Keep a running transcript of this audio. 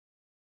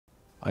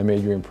I'm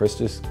Adrian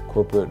Pristas,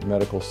 Corporate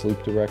Medical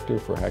Sleep Director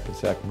for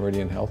Hackensack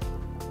Meridian Health.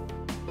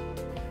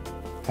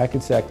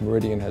 Hackensack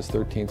Meridian has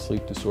 13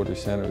 sleep disorder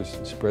centers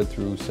spread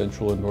through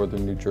central and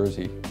northern New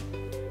Jersey.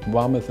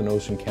 Monmouth and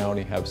Ocean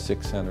County have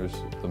 6 centers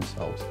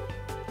themselves.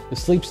 The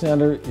sleep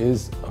center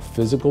is a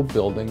physical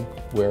building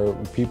where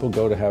people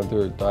go to have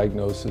their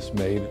diagnosis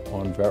made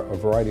on a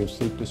variety of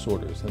sleep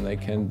disorders, and they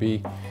can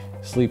be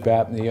sleep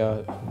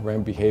apnea,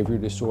 REM behavior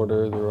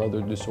disorder. There are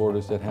other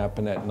disorders that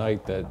happen at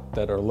night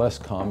that are less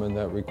common,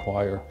 that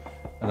require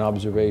an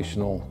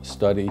observational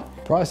study.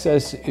 The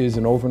process is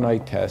an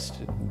overnight test,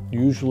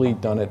 usually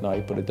done at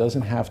night, but it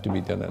doesn't have to be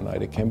done at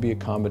night. It can be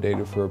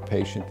accommodated for a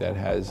patient that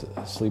has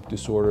a sleep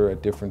disorder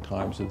at different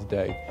times of the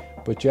day.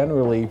 But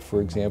generally,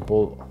 for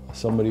example,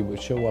 somebody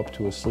would show up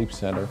to a sleep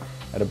center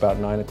at about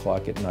 9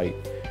 o'clock at night.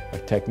 A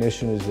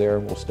technician is there,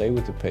 will stay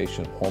with the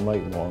patient all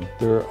night long.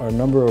 There are a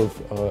number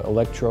of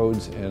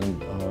electrodes and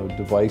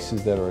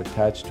devices that are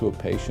attached to a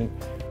patient.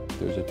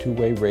 There's a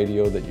two-way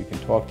radio that you can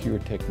talk to your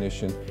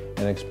technician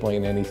and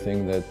explain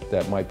anything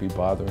that might be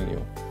bothering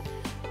you.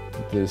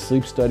 The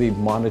sleep study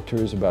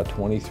monitors about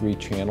 23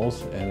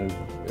 channels and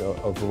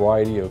a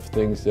variety of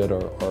things that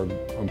are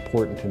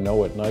important to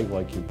know at night,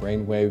 like your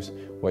brain waves,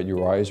 what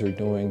your eyes are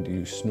doing, do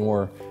you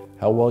snore,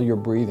 how well you're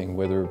breathing,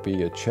 whether it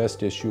be a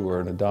chest issue or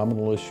an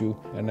abdominal issue,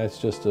 and that's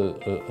just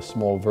a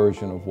small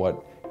version of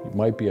what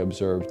might be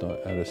observed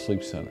at a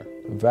sleep center.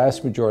 The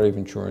vast majority of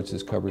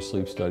insurances cover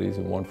sleep studies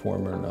in one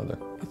form or another.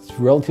 It's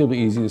relatively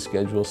easy to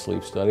schedule a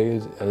sleep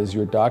study. As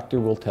your doctor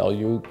will tell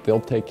you,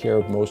 they'll take care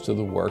of most of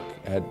the work.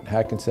 At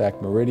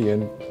Hackensack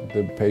Meridian,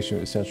 the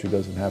patient essentially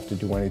doesn't have to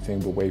do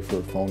anything but wait for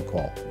a phone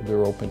call.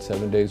 They're open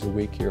 7 days a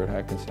week here at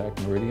Hackensack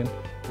Meridian.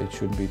 It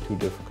shouldn't be too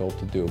difficult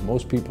to do.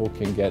 Most people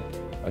can get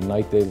a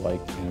night they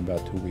like in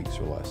about 2 weeks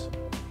or less.